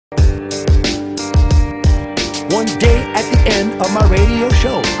One day at the end of my radio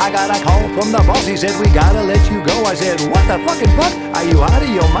show, I got a call from the boss. He said, we gotta let you go. I said, what the fucking fuck? Are you out of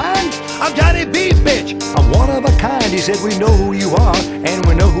your mind? I'm Johnny B, bitch. I'm one of a kind. He said, we know who you are and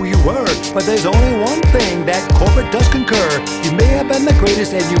we know who you were, but there's only one thing that corporate does concur. You may have been the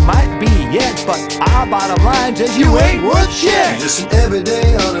greatest and you might be yet, but our bottom line says you ain't worth shit. You're just an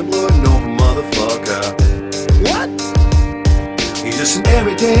everyday unemployed normal motherfucker. What? You're just an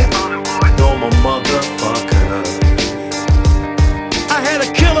everyday unemployed normal motherfucker. I had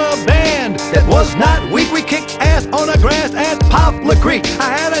a killer band that was not weak. We kicked ass on the grass at Poplar Creek.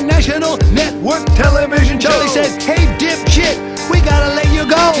 I had a national network television show. They said, hey dipshit, we gotta let you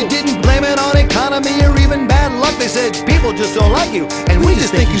go. You didn't blame it on economy or even bad luck. They said, people just don't like you and we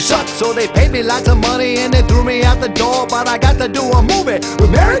just think you suck. So they paid me lots of money and they threw me out the door, but I got to do a movie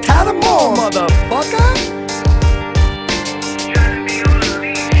with Mary Tyler Moore, motherfucker.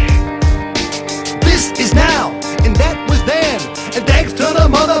 This is now, and that was then. And thanks to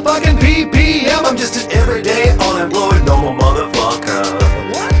the motherfucking PPM, I'm just an everyday unemployed normal motherfucker.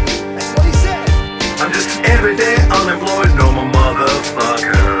 What? That's what he said. I'm just an everyday unemployed normal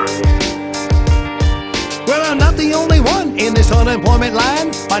motherfucker. Well, I'm not the only one in this unemployment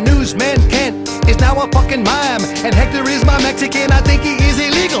line. My newsman Kent is now a fucking mime, and Hector is my Mexican. I think he is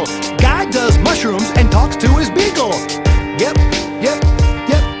illegal. Guy does mushrooms and talks to his beagle. Yep.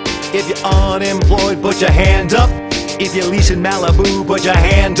 If you're unemployed, put your hands up. If you're leasing Malibu, put your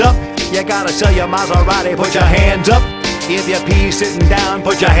hands up. You gotta sell your Maserati, put your hands up. If you're pee sitting down,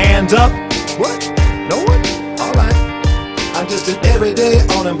 put your hands up. What? No one? Alright. I'm just an everyday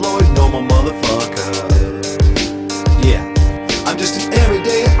unemployed normal motherfucker. Yeah. I'm just an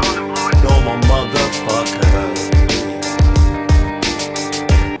everyday unemployed normal motherfucker.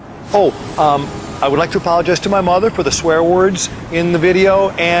 I would like to apologize to my mother for the swear words in the video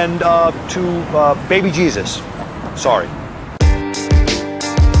and to baby Jesus. Sorry.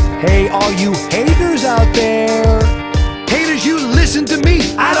 Hey, all you haters out there. Haters, you listen to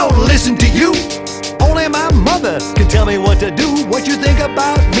me. I don't listen to you. Only my mother can tell me what to do. What you think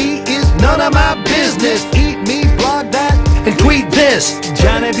about me is none of my business. Eat me, blog that, and tweet this.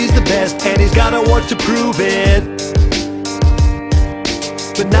 Johnny B's the best, and he's got awards to prove it.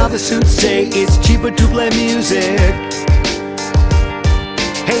 But now the suits say it's cheaper to play music.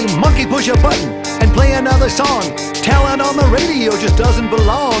 Hey, monkey, push a button and play another song. Talent on the radio just doesn't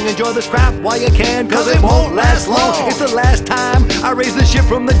belong. Enjoy this crap while you can, cause it won't last long. It's the last time I raise the ship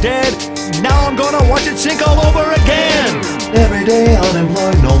from the dead. Now I'm gonna watch it sink all over again. Everyday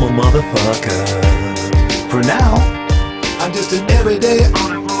unemployed normal motherfucker. For now, I'm just an everyday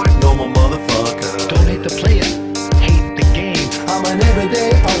unemployed normal motherfucker. don't hate the player, hate the game. I'm an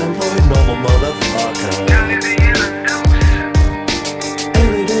everyday unemployed normal motherfucker.